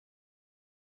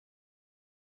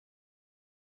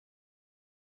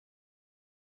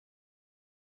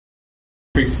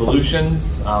Big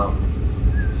Solutions.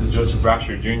 This is Joseph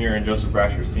Brasher Jr. and Joseph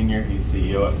Brasher Sr. He's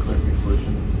CEO at Clear Creek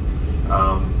Solutions.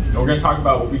 And we're going to talk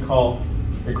about what we call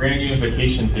the grand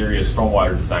unification theory of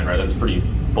stormwater design, right? That's pretty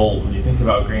bold when you think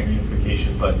about grand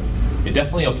unification, but it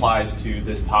definitely applies to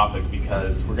this topic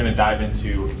because we're going to dive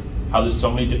into how there's so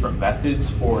many different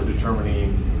methods for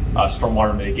determining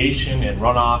stormwater mitigation and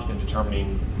runoff and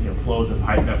determining flows of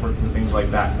pipe networks and things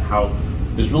like that, and how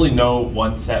there's really no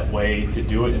one set way to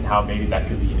do it and how maybe that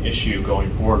could be an issue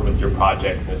going forward with your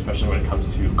projects, and especially when it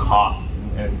comes to cost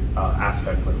and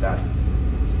aspects like that.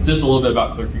 So just a little bit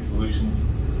about Clear Creek Solutions.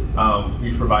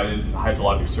 We've provided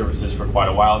hydrologic services for quite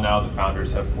a while now. The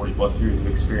founders have 40+ years of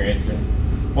experience,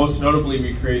 and most notably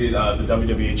we created the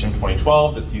WWHM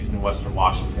 2012 that's used in Western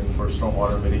Washington for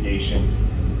stormwater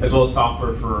mitigation, as well as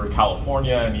software for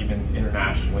California and even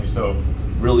internationally. So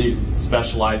really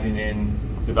specializing in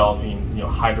developing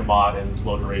hydromod and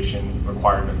flow duration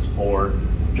requirements for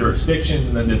jurisdictions,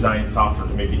 and then designing software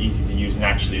to make it easy to use and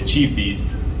actually achieve these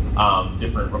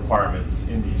different requirements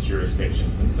in these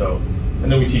jurisdictions.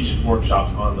 And then we teach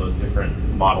workshops on those different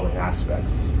modeling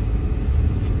aspects.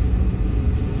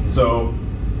 So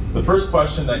the first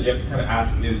question that you have to kind of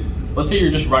ask is, let's say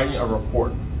you're just writing a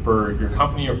report for your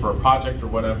company or for a project or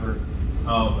whatever.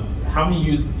 How many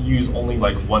use only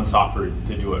like one software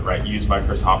to do it, right? You use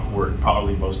Microsoft Word,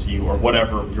 probably most of you, or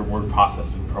whatever your word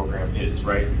processing program is,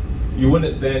 right? You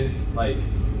wouldn't then like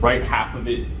write half of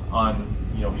it on,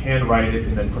 hand write it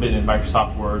and then put it in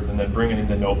Microsoft Word and then bring it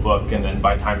into Notebook, and then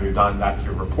by the time you're done, that's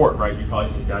your report, right? You probably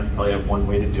sit down, you probably have one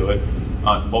way to do it,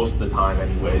 most of the time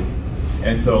anyways.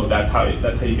 And so that's how you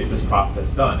get this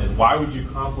process done. And why would you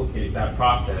complicate that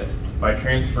process by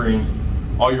transferring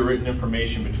all your written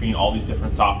information between all these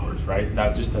different softwares, right?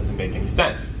 That just doesn't make any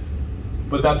sense.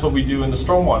 But that's what we do in the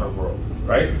stormwater world,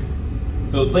 right?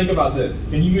 So think about this.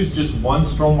 Can you use just one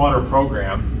stormwater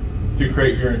program to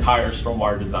create your entire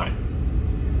stormwater design?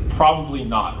 Probably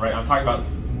not, right? I'm talking about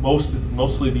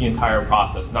mostly the entire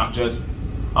process, not just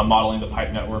I'm modeling the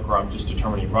pipe network or I'm just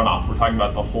determining runoff. We're talking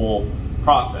about the whole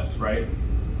process, right?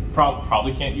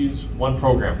 Probably can't use one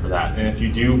program for that. And if you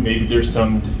do, maybe there's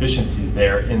some deficiencies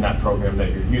there in that program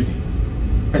that you're using.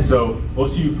 And so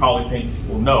most of you probably think,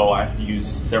 well, no, I have to use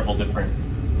several different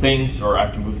things, or I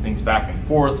have to move things back and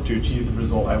forth to achieve the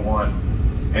result I want.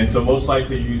 And so most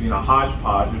likely you're using a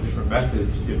hodgepodge of different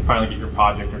methods to finally get your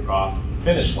project across the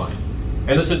finish line.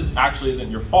 And this actually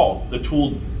isn't your fault. The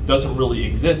tool doesn't really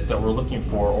exist that we're looking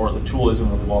for, or the tool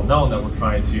isn't really well known that we're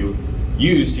trying to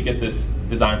use to get this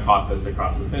design process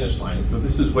across the finish line. And so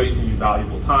this is wasting you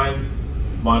valuable time,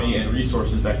 money, and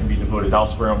resources that can be devoted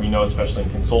elsewhere. And we know, especially in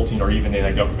consulting or even in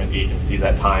a government agency,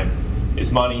 that time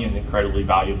is money and an incredibly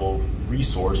valuable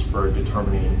resource for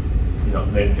determining,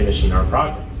 then finishing our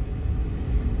project.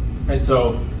 And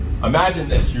so imagine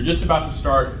this, you're just about to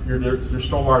start your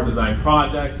stormwater design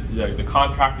project, the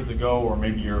contract is a go, or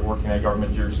maybe you're working at a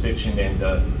government jurisdiction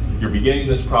and you're beginning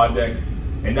this project,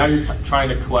 and now you're trying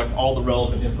to collect all the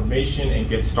relevant information and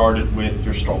get started with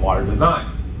your stormwater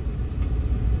design.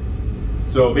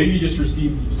 So maybe you just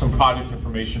received some project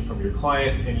information from your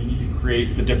client and you need to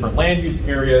create the different land use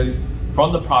areas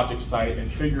from the project site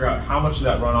and figure out how much of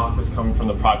that runoff is coming from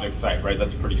the project site, right?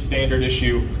 That's a pretty standard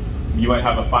issue. You might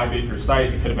have a 5-acre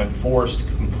site that could have been forest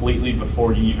completely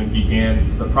before you even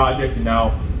began the project, and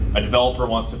now a developer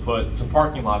wants to put some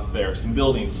parking lots there, some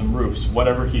buildings, some roofs,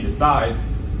 whatever he decides.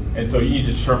 And so you need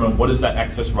to determine what is that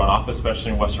excess runoff,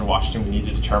 especially in Western Washington. We need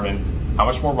to determine how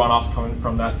much more runoff is coming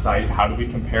from that site, how do we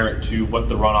compare it to what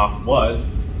the runoff was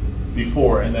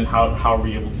before, and then how are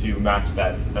we able to match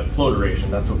that flow duration.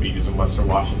 That's what we use in Western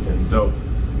Washington. So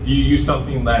do you use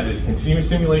something that is continuous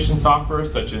simulation software,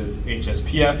 such as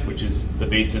HSPF, which is the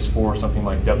basis for something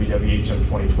like WWHM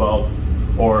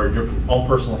 2012, or your own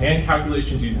personal hand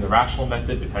calculations using the rational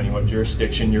method, depending what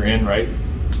jurisdiction you're in, right?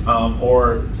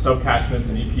 Or subcatchments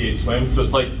and EPA SWM. So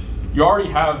it's like you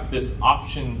already have this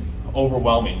option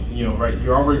overwhelming, right?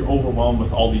 You're already overwhelmed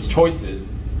with all these choices.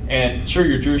 And sure,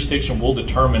 your jurisdiction will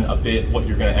determine a bit what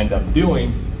you're going to end up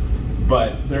doing,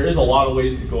 but there is a lot of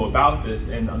ways to go about this,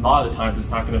 and a lot of the times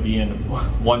it's not going to be in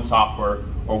one software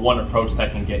or one approach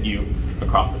that can get you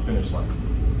across the finish line.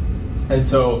 And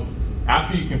so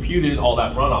after you computed all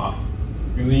that runoff,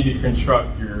 you need to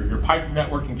construct your pipe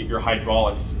network and get your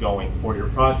hydraulics going for your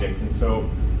project. And so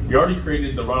you already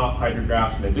created the runoff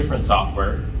hydrographs in a different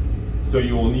software, so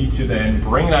you will need to then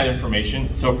bring that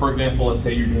information. So for example, let's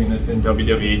say you're doing this in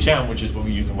WWHM, which is what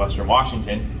we use in Western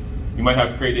Washington. You might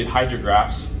have created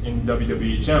hydrographs in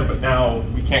WWHM, but now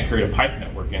we can't create a pipe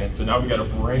network in it. So now we got to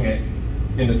bring it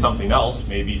into something else,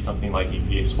 maybe something like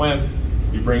EPA SWM,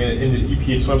 You bring it into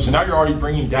EPA-SWMM. So now you're already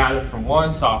bringing data from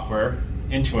one software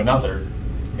into another,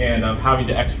 and having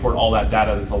to export all that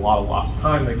data. That's a lot of lost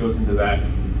time that goes into that,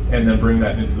 and then bring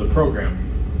that into the program.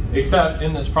 Except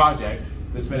in this project,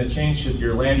 there's been a change to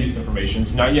your land use information.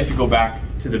 So now you have to go back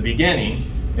to the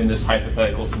beginning in this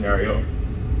hypothetical scenario,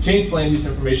 change the land use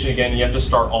information again, and you have to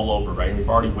start all over, right? And you've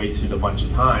already wasted a bunch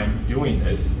of time doing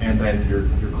this, and then your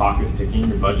clock is ticking,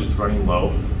 your budget's running low,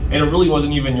 and it really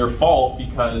wasn't even your fault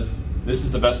because this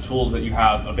is the best tools that you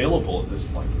have available at this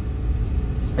point.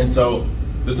 And so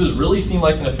this does really seem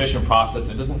like an efficient process.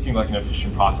 It doesn't seem like an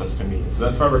efficient process to me. So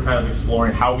that's why we're kind of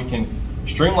exploring how we can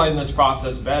streamline this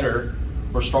process better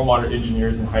for stormwater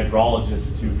engineers and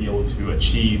hydrologists to be able to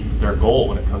achieve their goal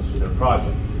when it comes to their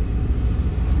project.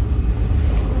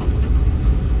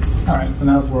 All right, so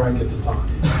now's where I get to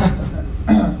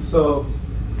talk. So,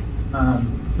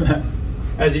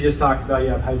 as you just talked about, you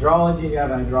have hydrology, you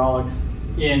have hydraulics.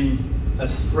 In a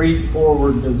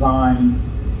straightforward design,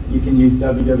 you can use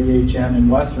WWHM in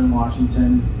Western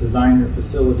Washington, design your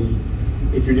facility.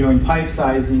 If you're doing pipe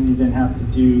sizing, you then have to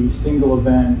do single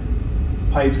event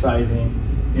pipe sizing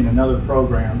in another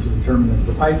program to determine if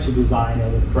the pipes you design are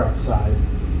the correct size.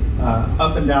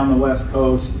 Up and down the West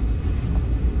Coast,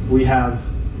 we have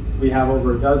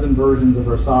over a dozen versions of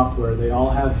our software. They all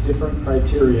have different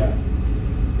criteria,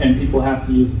 and people have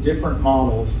to use different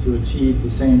models to achieve the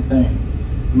same thing.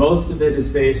 Most of it is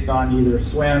based on either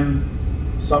SWMM,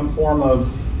 some form of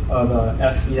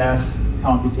SCS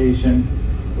computation,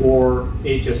 or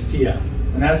HSPF.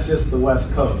 And that's just the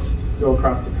West Coast. Go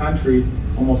across the country,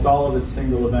 almost all of it's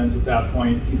single event at that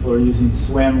point. People are using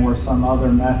SWMM or some other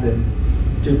method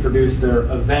to produce their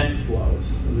event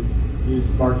flows.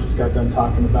 Mark just got done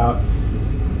talking about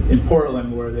in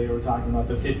Portland, where they were talking about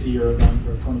the 50-year event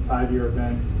or 25-year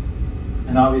event.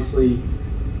 And obviously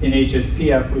in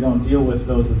HSPF, we don't deal with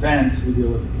those events, we deal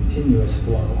with a continuous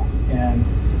flow. And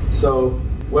so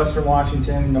Western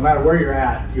Washington, no matter where you're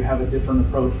at, you have a different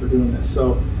approach for doing this.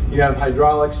 So you have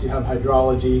hydraulics, you have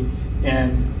hydrology,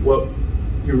 and what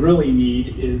you really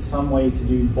need is some way to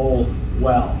do both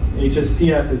well.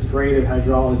 HSPF is great at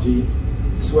hydrology,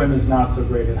 SWMM is not so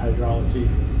great at hydrology.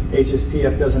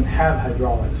 HSPF doesn't have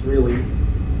hydraulics, really.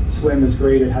 SWMM is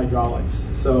great at hydraulics.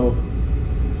 So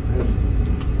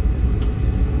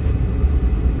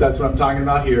that's what I'm talking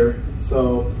about here.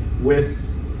 So with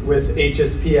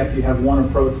HSPF, you have one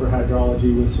approach for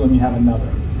hydrology. With SWMM, you have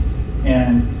another.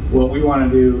 And what we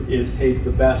want to do is take the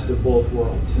best of both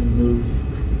worlds and move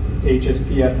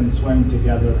HSPF and SWMM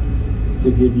together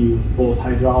to give you both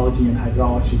hydrology and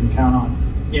hydraulics you can count on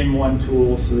in one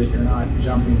tool, so that you're not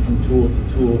jumping from tool to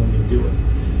tool when you do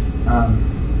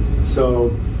it.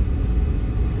 So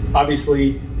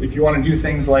obviously, if you want to do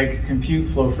things like compute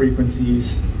flow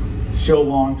frequencies, show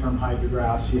long-term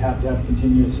hydrographs, you have to have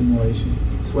continuous simulation.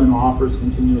 SWMM offers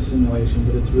continuous simulation,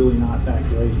 but it's really not that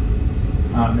great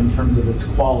in terms of its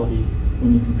quality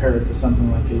when you compare it to something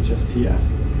like HSPF.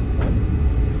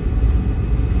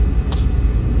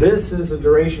 This is a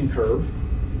duration curve,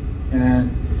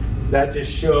 and that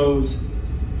just shows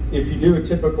if you do a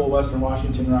typical Western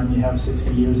Washington run, you have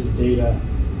 60 years of data,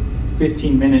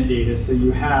 15-minute data. So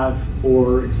you have,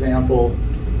 for example,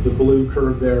 the blue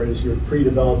curve there is your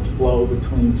pre-developed flow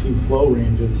between two flow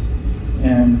ranges,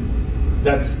 and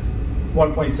that's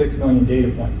 1.6 million data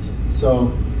points.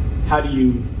 So how do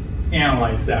you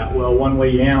analyze that? Well, one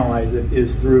way you analyze it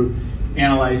is through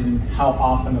analyzing how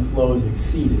often a flow is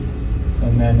exceeded.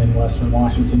 And then in Western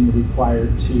Washington, you're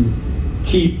required to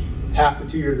keep half the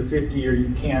 2 years of 50 year,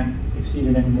 you can't exceed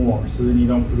it anymore, so then you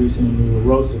don't produce any new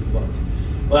erosive flows.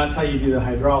 Well, that's how you do the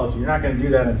hydrology. You're not going to do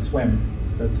that in SWMM.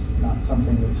 That's not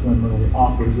something that SWMM really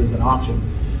offers as an option.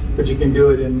 But you can do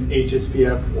it in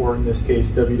HSPF, or in this case,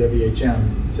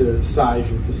 WWHM, to size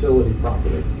your facility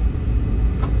properly.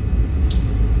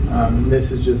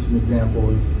 This is just an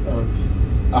example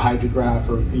of a hydrograph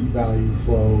or a peak value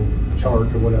flow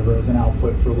chart or whatever as an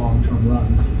output for long-term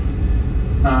runs.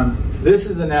 This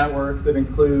is a network that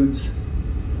includes,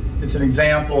 it's an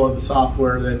example of the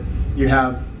software that you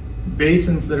have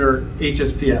basins that are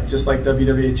HSPF, just like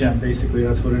WWHM, basically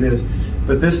that's what it is.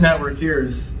 But this network here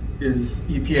is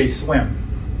EPA-SWMM.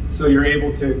 So you're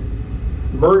able to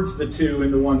merge the two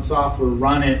into one software,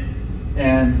 run it,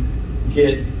 and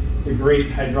get the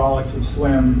great hydraulics of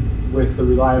SWMM with the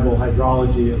reliable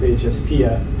hydrology of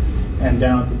HSPF. And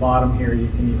down at the bottom here, you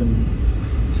can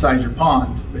even size your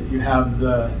pond, but you have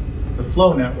the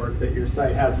flow network that your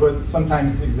site has. What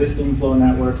sometimes existing flow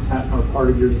networks are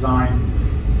part of your design,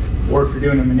 or if you're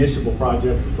doing a municipal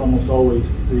project, it's almost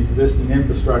always the existing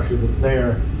infrastructure that's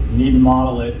there. You need to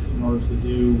model it in order to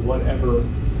do whatever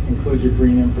includes your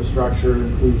green infrastructure,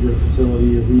 includes your facility,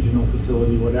 your regional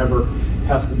facility, whatever,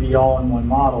 has to be all in one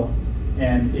model.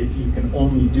 And if you can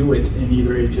only do it in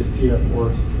either HSPF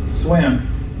or SWM,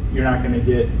 you're not going to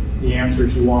get the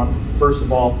answers you want. First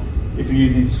of all, if you're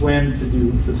using SWM to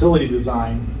do facility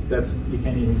design, you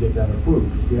can't even get that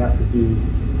approved. You have to do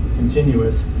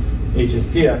continuous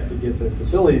HSPF to get the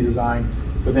facility design,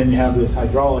 but then you have this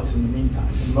hydraulics in the meantime.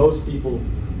 And most people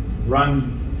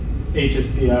run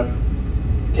HSPF,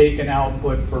 take an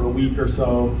output for a week or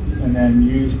so, and then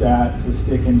use that to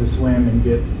stick into SWM and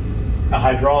get a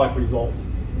hydraulic result.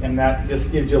 And that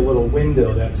just gives you a little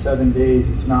window, that 7 days.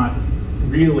 It's not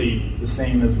really the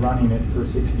same as running it for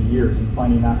 60 years and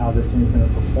finding out how this thing's going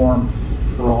to perform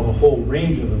for all the whole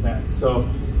range of events. So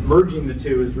merging the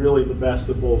two is really the best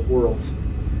of both worlds.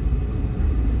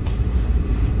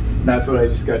 That's what I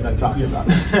just got done talking about.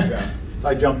 Yeah. So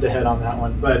I jumped ahead on that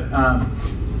one. But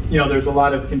you know, there's a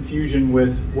lot of confusion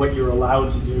with what you're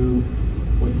allowed to do,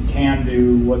 what you can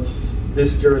do, what's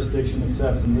this jurisdiction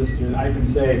accepts and this. I can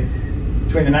say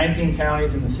between the 19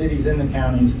 counties and the cities in the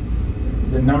counties,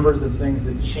 the numbers of things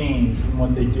that change from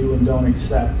what they do and don't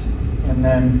accept. And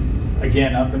then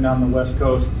again, up and down the West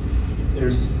Coast,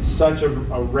 there's such an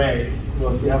array.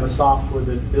 Well, if you have a software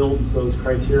that builds those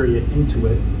criteria into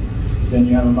it, then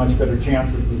you have a much better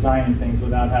chance of designing things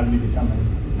without having to become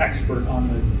an expert on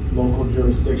the local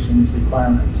jurisdiction's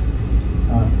requirements.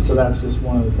 So that's just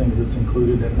one of the things that's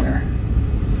included in there.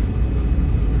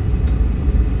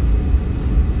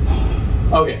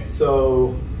 Okay,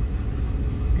 so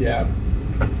yeah,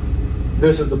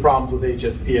 this is the problems with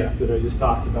HSPF that I just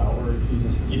talked about, where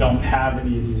you don't have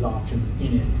any of these options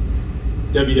in it.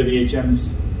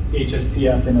 WWHM's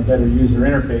HSPF in a better user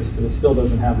interface, but it still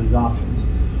doesn't have these options.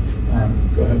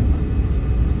 Go ahead.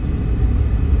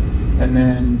 And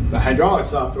then the hydraulic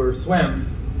software, SWM,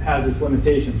 has its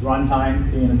limitations. Runtime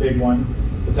being a big one.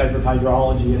 The type of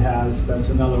hydrology it has, that's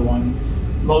another one.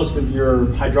 Most of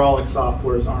your hydraulic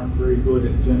softwares aren't very good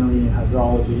at generating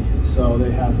hydrology, so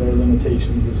they have their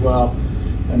limitations as well.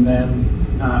 And then,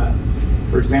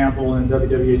 for example, in the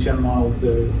WWHM model,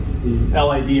 the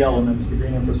LID elements, the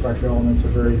green infrastructure elements, are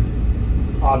very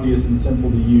obvious and simple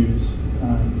to use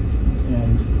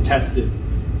and tested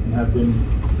and have been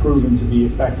proven to be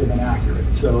effective and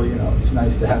accurate. So, you know, it's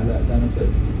nice to have that benefit.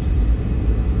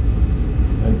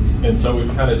 And so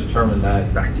we've kind of determined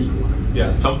that, back to you.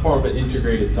 Yeah, some form of an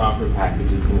integrated software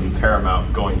package is going to be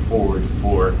paramount going forward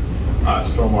for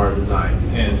stormwater designs.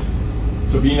 And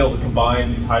so being able to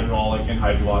combine these hydraulic and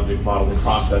hydrologic modeling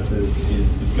processes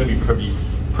it's going to be pretty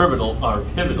pivotal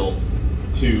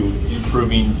to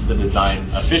improving the design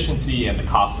efficiency and the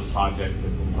cost of projects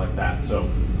and things like that. So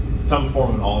some form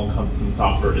of an all-encompassing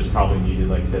software is probably needed,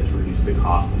 like I said, to reduce the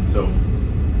cost. And so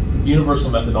universal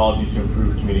methodology to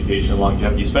improve communication and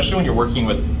longevity, especially when you're working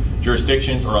with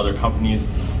jurisdictions or other companies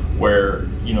where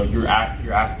you're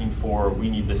asking for, we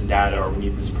need this data or we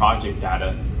need this project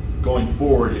data. Going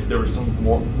forward, if there was some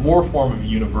more form of a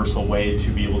universal way to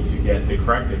be able to get the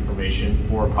correct information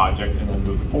for a project and then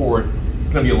move forward, it's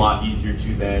going to be a lot easier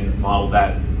to then model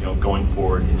that going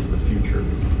forward into the future.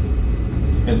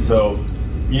 And so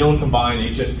being able to combine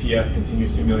HSPF,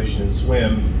 continuous simulation, and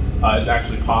SWM is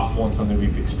actually possible and something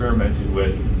we've experimented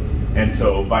with. And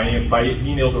so by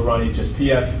being able to run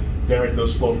HSPF, generate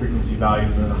those flow frequency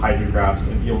values and the hydrographs,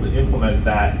 and be able to implement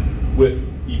that with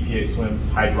EPA SWM's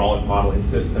hydraulic modeling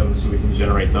system, so we can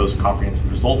generate those comprehensive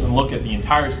results and look at the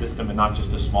entire system and not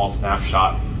just a small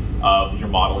snapshot of your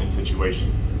modeling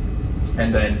situation.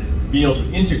 And then being able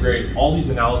to integrate all these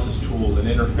analysis tools and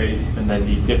interface, and then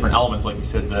these different elements, like we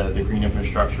said, the green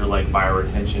infrastructure like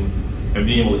bioretention, and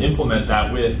being able to implement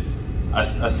that with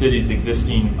a city's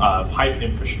existing pipe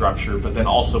infrastructure, but then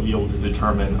also be able to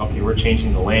determine, okay, we're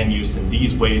changing the land use in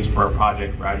these ways for our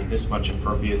project, we're adding this much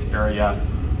impervious area,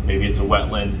 maybe it's a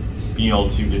wetland, being able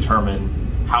to determine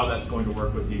how that's going to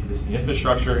work with the existing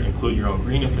infrastructure, include your own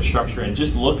green infrastructure, and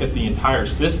just look at the entire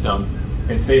system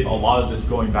and save a lot of this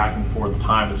going back and forth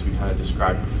time, as we kind of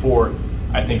described before.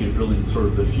 I think is really sort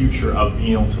of the future of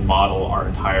being able to model our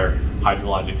entire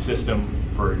hydrologic system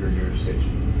for your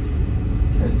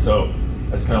jurisdiction. And so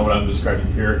that's kind of what I'm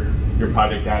describing here. Your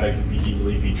project data can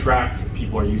easily be tracked. If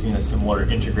people are using a similar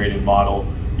integrated model,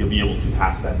 you'll be able to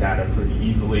pass that data pretty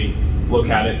easily, look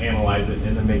at it, analyze it,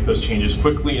 and then make those changes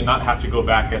quickly and not have to go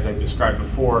back, as I described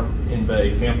before in the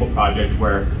example project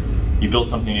where you built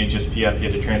something in HSPF, you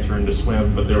had to transfer into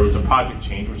SWM, but there was a project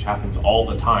change, which happens all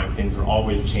the time. Things are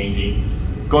always changing.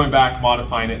 Going back,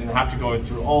 modifying it, and have to go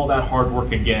through all that hard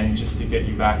work again just to get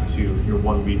you back to your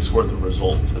 1 week's worth of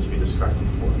results, as we described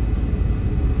before.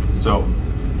 So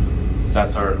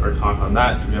that's our talk on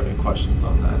that. Do we have any questions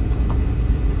on that?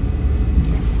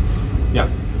 Yeah.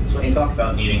 So when you talk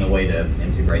about needing a way to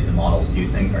integrate the models, are you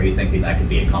thinking that could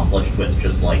be accomplished with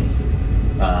just like,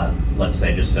 let's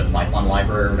say just a Python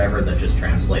library or whatever that just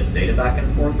translates data back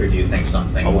and forth, or do you think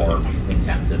something more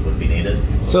intensive would be needed?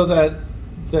 So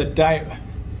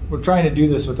we're trying to do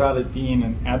this without it being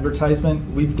an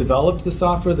advertisement. We've developed the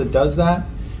software that does that,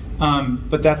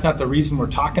 but that's not the reason we're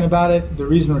talking about it. The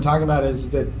reason we're talking about it is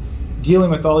that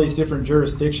dealing with all these different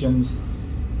jurisdictions,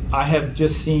 I have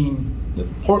just seen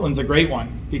that Portland's a great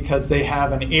one because they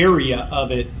have an area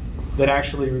of it that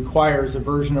actually requires a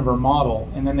version of our model,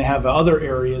 and then they have other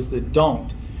areas that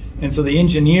don't. And so the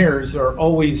engineers are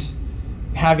always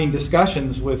having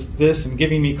discussions with this and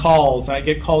giving me calls. I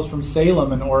get calls from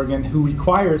Salem in Oregon who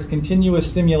requires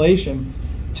continuous simulation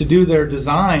to do their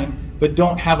design, but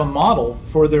don't have a model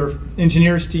for their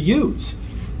engineers to use.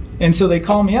 And so they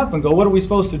call me up and go, "What are we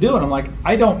supposed to do?" And I'm like,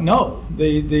 "I don't know.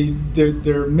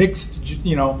 They're mixed,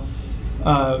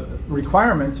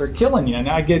 requirements are killing you." And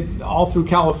I get all through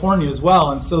California as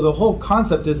well. And so the whole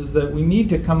concept is that we need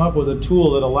to come up with a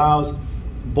tool that allows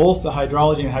both the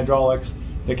hydrology and hydraulics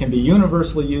that can be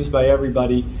universally used by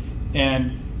everybody,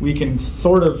 and we can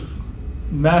sort of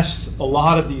mesh a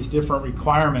lot of these different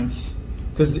requirements.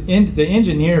 Because the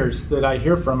engineers that I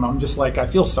hear from, I'm just like, I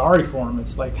feel sorry for them.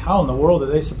 It's like, how in the world are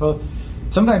they supposed?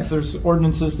 Sometimes there's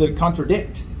ordinances that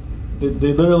contradict.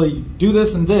 They literally do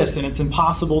this, and it's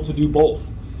impossible to do both.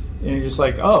 And you're just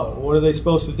like, oh, what are they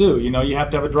supposed to do? You have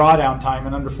to have a drawdown time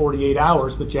in under 48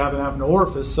 hours, but you happen to have an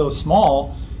orifice so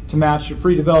small to match your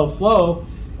pre-developed flow,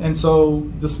 and so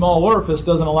the small orifice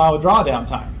doesn't allow a drawdown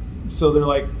time. So they're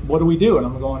like, what do we do? And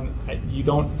I'm going,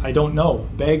 I don't know.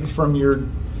 Beg from your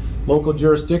local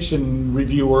jurisdiction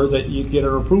reviewer that you get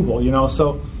an approval,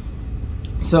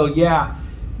 So yeah,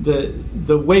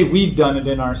 the way we've done it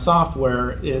in our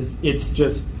software is it's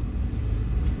just,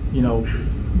 you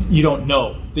don't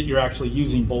know that you're actually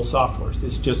using both softwares.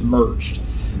 It's just merged.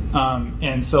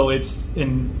 And so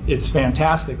it's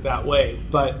fantastic that way.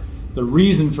 But the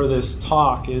reason for this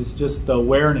talk is just the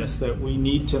awareness that we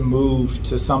need to move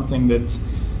to something that's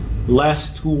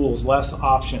less tools, less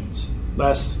options,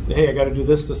 less, hey, I got to do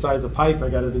this to size a pipe, I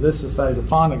got to do this to size a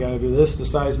pond, I got to do this to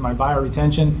size my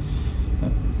bioretention.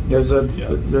 There's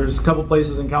a couple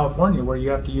places in California where you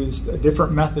have to use a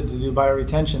different method to do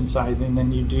bioretention sizing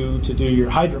than you do to do your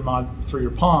hydromod for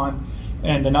your pond,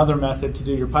 and another method to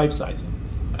do your pipe sizing.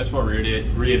 I just want to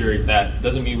reiterate that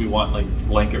doesn't mean we want like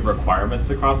blanket requirements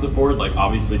across the board. Like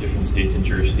obviously different states and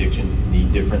jurisdictions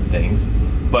need different things,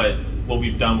 but what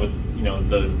we've done with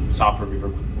the software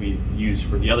we've used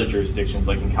for the other jurisdictions,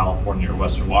 like in California or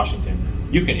Western Washington,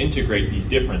 you can integrate these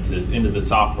differences into the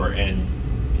software, and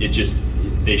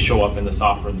they show up in the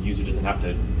software, and the user doesn't have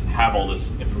to have all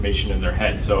this information in their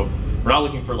head. So we're not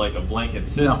looking for like a blanket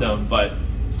system, but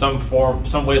some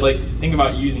way, like think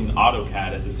about using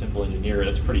AutoCAD as a simple engineer.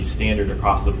 That's pretty standard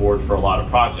across the board for a lot of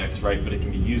projects, right? But it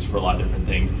can be used for a lot of different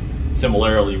things.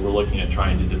 Similarly, we're looking at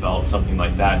trying to develop something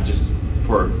like that just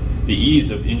for the ease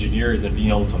of engineers and being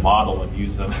able to model and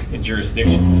use them in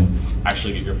jurisdiction and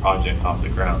actually get your projects off the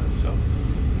ground. So.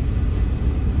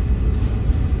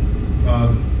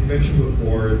 You mentioned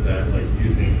before that like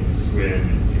using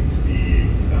SWM seemed to be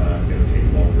going to take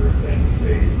longer than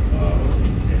say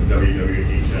in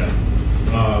WWHM.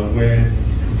 When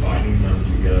combining them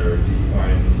together, do you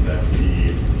find that the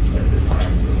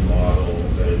time to the model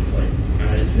that it's like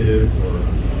additive or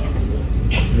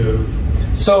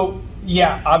additive? So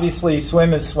yeah, obviously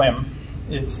SWM is SWM.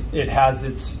 It has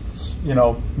its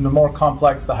the more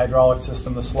complex the hydraulic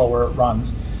system, the slower it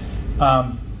runs.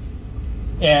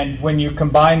 And when you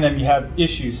combine them, you have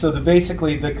issues. So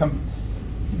basically,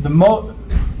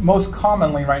 most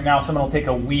commonly right now, someone will take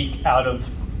a week out of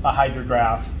a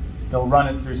hydrograph. They'll run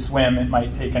it through SWM. It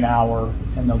might take an hour,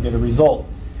 and they'll get a result.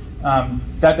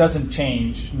 That doesn't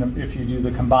change if you do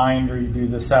the combined or you do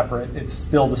the separate. It's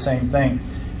still the same thing.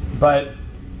 But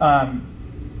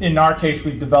in our case,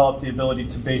 we've developed the ability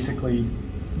to basically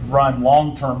run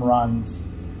long-term runs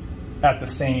at the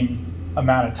same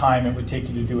amount of time it would take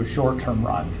you to do a short-term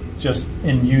run, just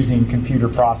in using computer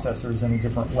processors in a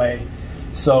different way.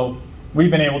 So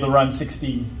we've been able to run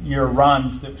 60-year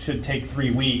runs that should take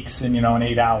 3 weeks in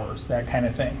 8 hours, that kind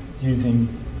of thing, using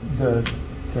the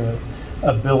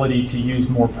ability to use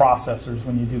more processors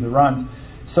when you do the runs.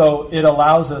 So it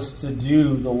allows us to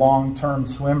do the long-term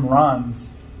SWM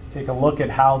runs, take a look at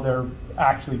how they're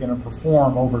actually going to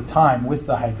perform over time with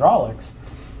the hydraulics,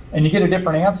 and you get a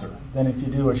different answer than if you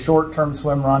do a short-term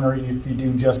SWM run or if you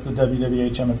do just the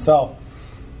WWHM itself.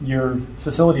 Your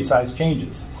facility size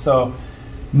changes. So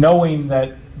knowing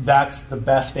that that's the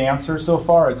best answer so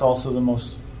far. It's also the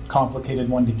most complicated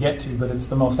one to get to, but it's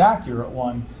the most accurate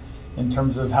one in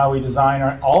terms of how we design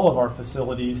all of our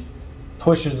facilities.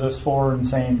 Pushes us forward and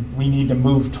saying we need to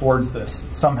move towards this.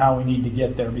 Somehow we need to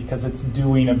get there because it's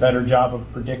doing a better job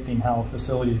of predicting how a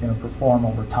facility is going to perform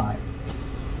over time.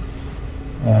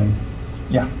 And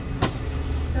yeah.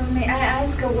 So may I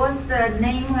ask, what's the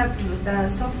name of the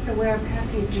software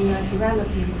package you are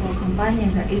developing for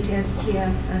combining the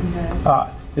HSPF and the...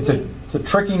 It's a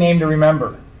tricky name to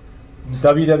remember.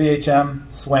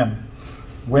 WWHM-SWMM.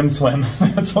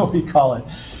 WWHM-SWMM, that's what we call it.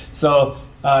 So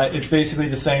it's basically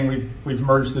just saying we've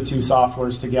merged the two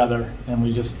softwares together and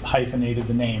we just hyphenated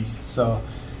the names. So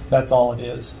that's all it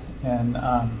is. And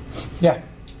yeah.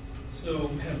 So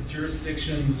have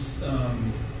jurisdictions,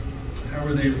 how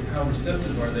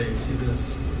receptive are they to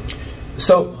this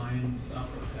combined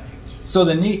software package? So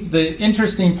the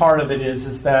interesting part of it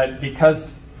is that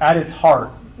because at its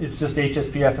heart it's just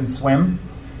HSPF and SWM,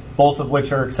 both of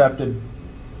which are accepted,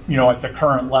 you know, at the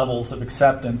current levels of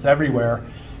acceptance everywhere.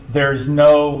 There's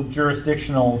no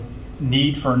jurisdictional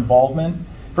need for involvement.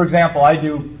 For example, I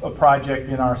do a project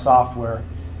in our software.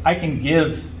 I can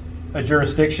give a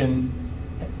jurisdiction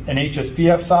an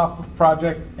HSPF software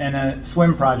project and a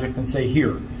SWM project and say,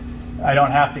 here. I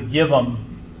don't have to give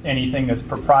them anything that's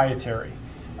proprietary.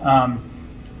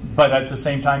 But at the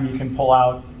same time, you can pull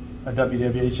out a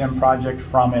WWHM project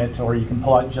from it, or you can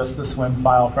pull out just the SWM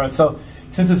file from it. So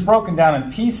since it's broken down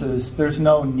in pieces, there's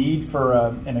no need for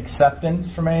an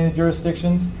acceptance from any of the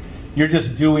jurisdictions. You're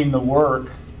just doing the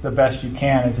work the best you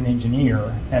can as an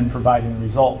engineer and providing the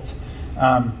results.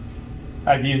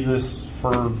 I've used this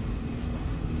for,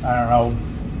 I don't know,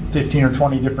 15 or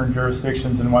 20 different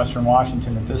jurisdictions in Western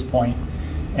Washington at this point,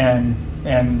 and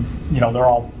you know, they're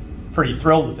all pretty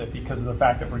thrilled with it because of the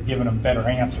fact that we're giving them better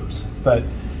answers. But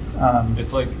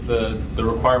it's like the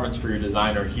requirements for your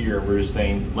designer here. We're just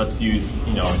saying let's use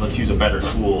a better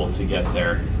tool to get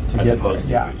there, as opposed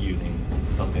to using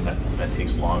something that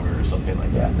takes longer or something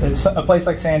like that. It's a place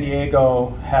like San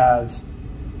Diego has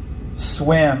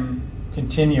SWM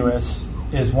continuous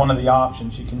is one of the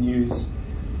options. You can use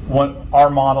our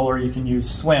model, or you can use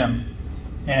SWM.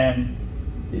 And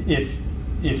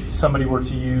if somebody were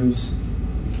to use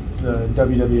the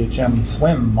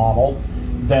WWHM-SWMM model,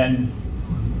 then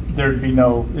it'd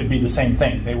be the same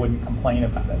thing. They wouldn't complain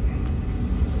about it.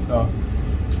 So.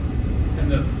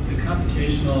 And the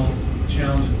computational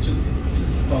challenge, just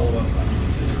to follow up on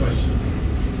this question.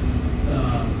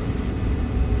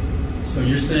 So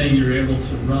you're saying you're able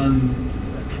to run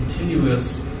a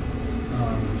continuous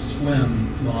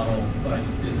SWM model, but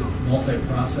is it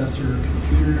multi-processor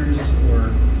computers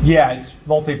or? Yeah, it's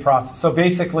multi-process. So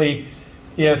basically,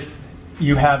 if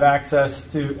you have access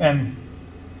to, and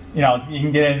you know, you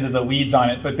can get into the weeds on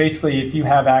it, but basically if you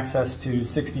have access to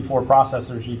 64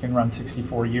 processors, you can run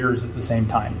 64 years at the same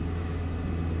time.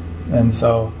 And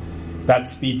so that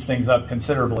speeds things up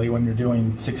considerably when you're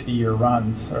doing 60-year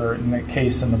runs, or in the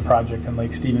case in the project in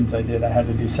Lake Stevens I had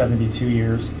to do 72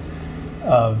 years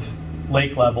of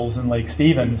lake levels in Lake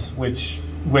Stevens, which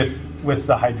with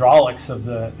the hydraulics of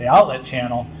the outlet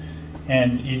channel,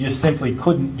 and you just simply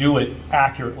couldn't do it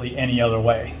accurately any other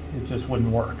way. It just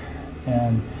wouldn't work.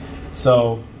 And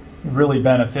so really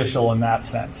beneficial in that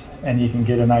sense. And you can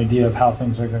get an idea of how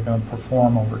things are going to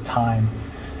perform over time.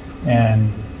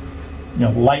 And you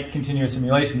know, like continuous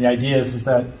simulation, the idea is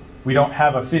that we don't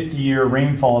have a 50-year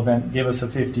rainfall event give us a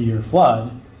 50-year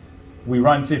flood. We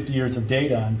run 50 years of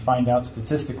data and find out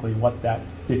statistically what that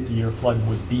 50-year flood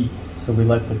would be. So we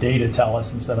let the data tell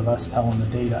us instead of us telling the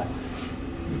data.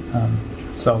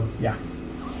 So, yeah.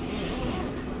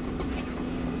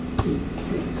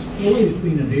 It's always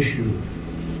been an issue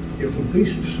if a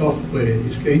piece of software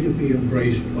is going to be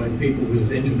embraced by people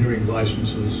with engineering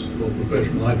licenses or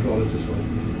professional hydrologists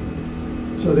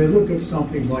licenses. So they look at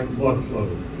something like water flow,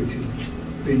 which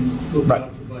has been looked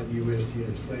after by the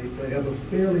USGS. They have a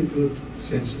fairly good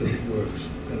sense that it works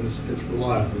and it's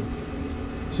reliable.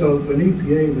 So when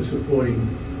EPA was supporting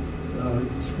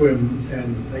SWM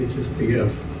and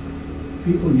HSPF,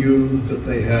 people knew that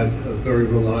they had a very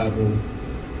reliable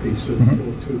piece of,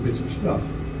 or two bits of stuff.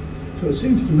 So it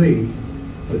seems to me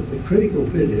that the critical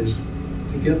bit is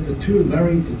to get the two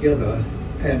married together,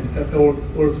 and or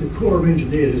if the Corps of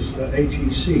Engineers,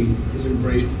 HEC, has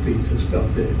embraced a piece of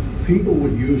stuff there, people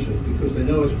would use it because they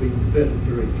know it's been vetted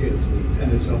very carefully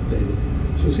and it's updated.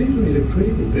 So it seems to me the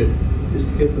critical bit is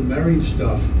to get the married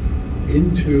stuff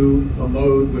into a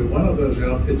mode where one of those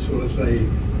outfits sort of say,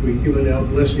 we give it our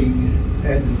blessing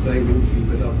and they will keep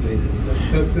it updated.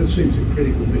 That seems a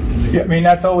critical bit to me. Yeah, I mean,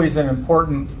 that's always an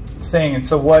important thing. And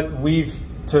so what we've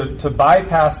to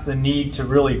bypass the need to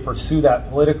really pursue that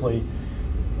politically,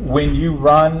 when you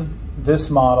run this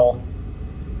model,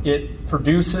 it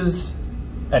produces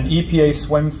an EPA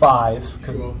SWM 5,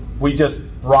 because Sure. we just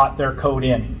brought their code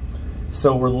in.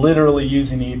 So we're literally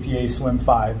using the EPA SWM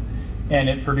 5, and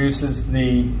it produces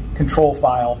the control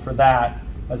file for that,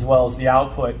 as well as the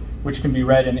output, which can be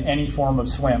read in any form of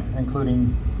SWM,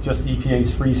 including just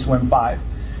EPA's free SWM 5.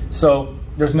 So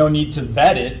there's no need to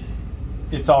vet it.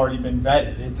 It's already been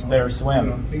vetted. It's their But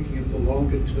SWM. I'm thinking of the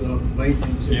longer term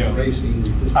maintenance Yeah. and racing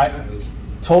this I- matters.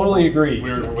 Totally agree.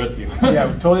 We're with you.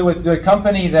 Yeah, totally with the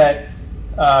company that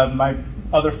my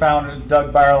other founder,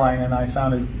 Doug Bayerlein, and I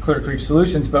founded Clear Creek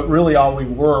Solutions, but really all we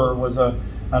were was an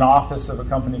office of a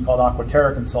company called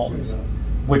Aquaterra Consultants, Yeah.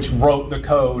 which wrote the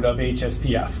code of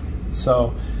HSPF.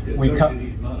 So Yeah, we Doug come.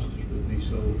 did his masters with me,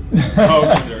 so.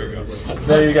 Oh, there you go.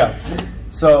 There you go.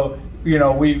 So, you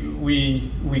know,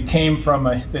 we came from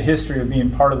the history of being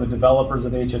part of the developers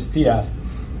of HSPF,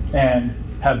 and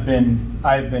I've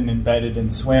been embedded in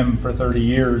SWM for 30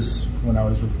 years when I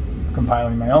was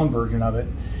compiling my own version of it.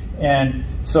 And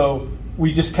so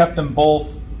we just kept them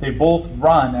both, they both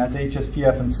run as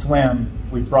HSPF and SWM.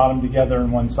 We brought them together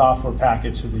in one software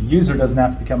package so the user doesn't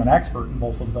have to become an expert in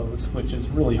both of those, which is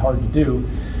really hard to do.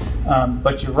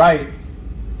 But you're right,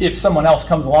 if someone else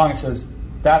comes along and says,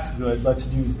 that's good, let's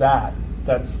use that,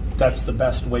 that's the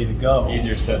best way to go.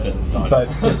 Easier said than done. But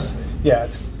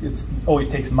it's always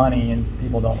takes money, and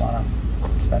people don't want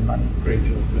to spend money. Great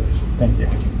job, guys. Thank you.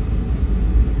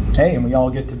 Hey, and we all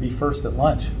get to be first at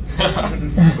lunch. We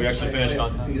actually finished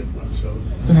on time. So.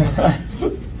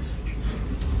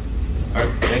 All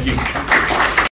right, thank you.